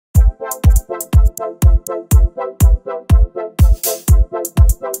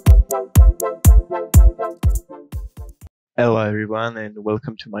Hello everyone and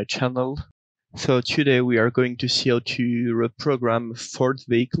welcome to my channel. So today we are going to see how to reprogram Ford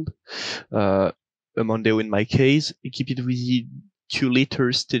vehicle, a Mondeo in my case, equipped with the 2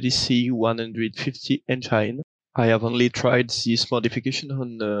 liters TDCi 150 engine. I have only tried this modification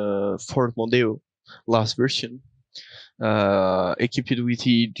on Ford Mondeo last version, equipped with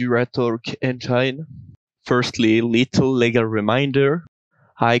the Duratorq engine. Firstly, little legal reminder.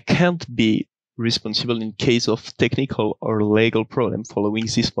 I can't be responsible in case of technical or legal problem following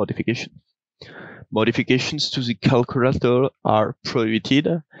this modification. Modifications to the calculator are prohibited,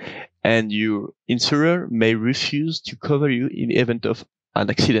 and your insurer may refuse to cover you in the event of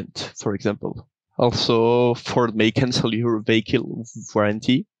an accident, for example. Also, Ford may cancel your vehicle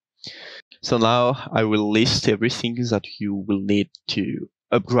warranty. So now I will list everything that you will need to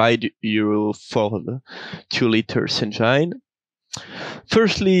upgrade your Ford 2 liters engine.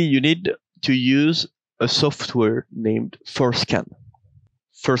 Firstly, you need to use a software named FORScan.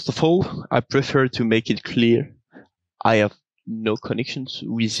 First of all, I prefer to make it clear I have no connections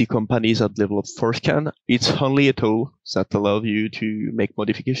with the companies that develop FORScan. It's only a tool that allows you to make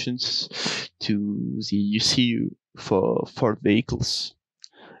modifications to the ECU for Ford vehicles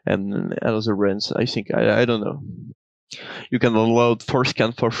and other brands. I think, I don't know. You can download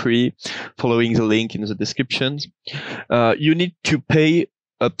FORScan for free following the link in the description. You need to pay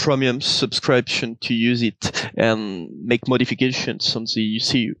a premium subscription to use it and make modifications on the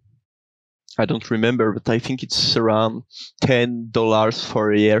ECU. I don't remember, but I think it's around $10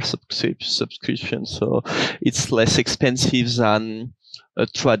 for a year subscription, so it's less expensive than a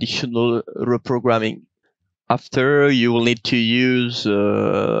traditional reprogramming. After, you will need to use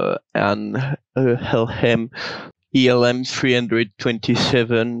an ELM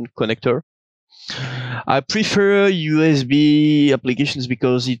 327 connector. I prefer USB applications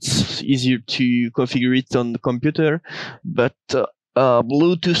because it's easier to configure it on the computer, but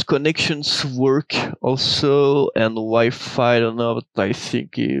Bluetooth connections work also, and Wi-Fi, I don't know, but I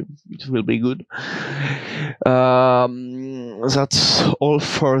think it will be good. That's all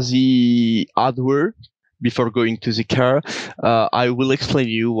for the hardware. Before going to the car, I will explain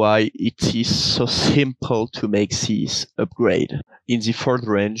you why it is so simple to make this upgrade. In the Ford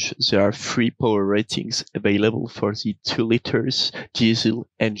range, there are 3 power ratings available for the 2 liters diesel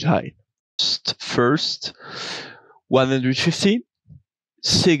engine. First, 150.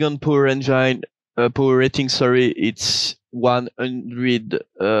 Second power rating, it's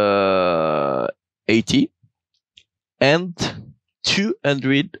 180, and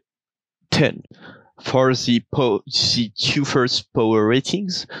 210. For the two first power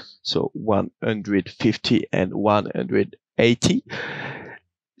ratings, so 150 and 180,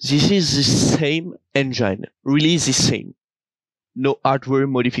 this is the same engine, really the same. No hardware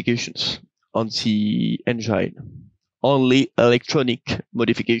modifications on the engine, only electronic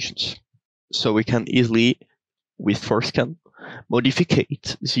modifications. So we can easily, with FORScan, modify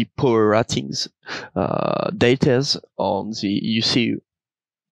the power ratings data on the ECU.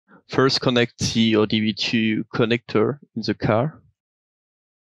 First, connect the ODB2 connector in the car.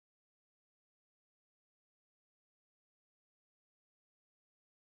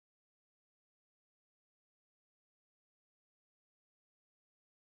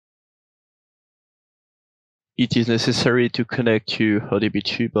 It is necessary to connect your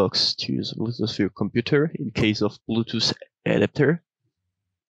ODB2 box to the Bluetooth of your computer in case of Bluetooth adapter.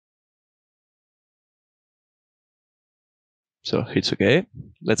 So it's okay.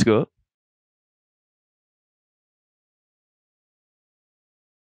 Let's go.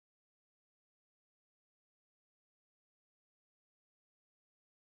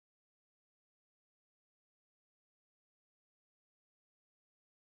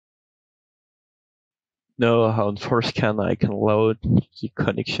 Now on FORScan I can load the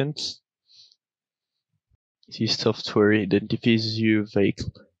connections. The software identifies your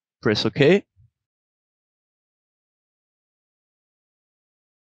vehicle. Press OK.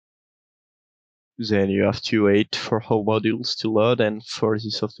 Then you have to wait for all modules to load and for the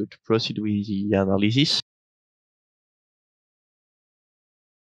software to proceed with the analysis.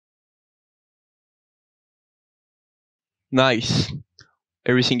 Nice.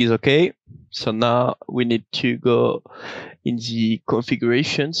 Everything is okay. So now we need to go in the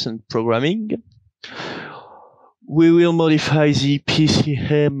configurations and programming. We will modify the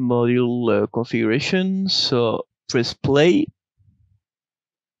PCM module configuration. So press play.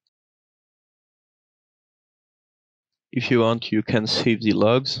 If you want, you can save the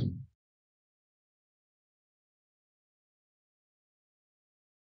logs.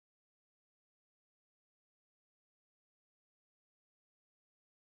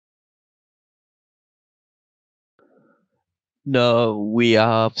 Now we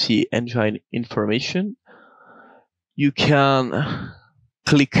have the engine information. You can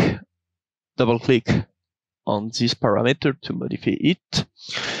double click on this parameter to modify it.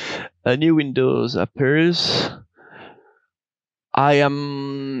 A new window appears. I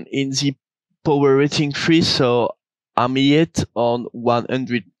am in the power rating tree, so I'm yet on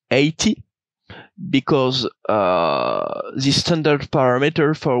 180 because the standard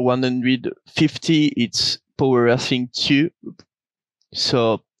parameter for 150 it's power rating 2,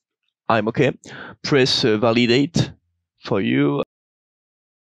 so I'm okay. Press validate for you.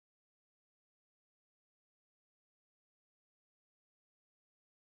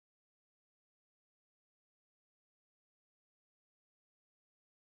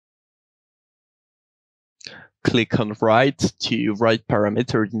 Click on write to write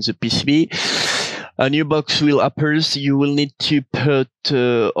parameter in the PCB. A new box will appear. You will need to put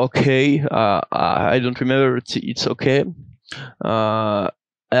OK. I don't remember. It's OK. And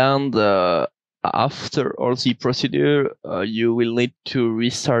after all the procedure, you will need to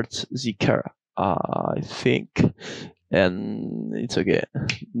restart the car, I think, and it's okay.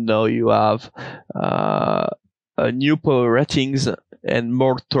 Now you have a new power ratings and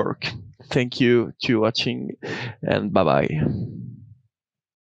more torque. Thank you to watching, and bye bye.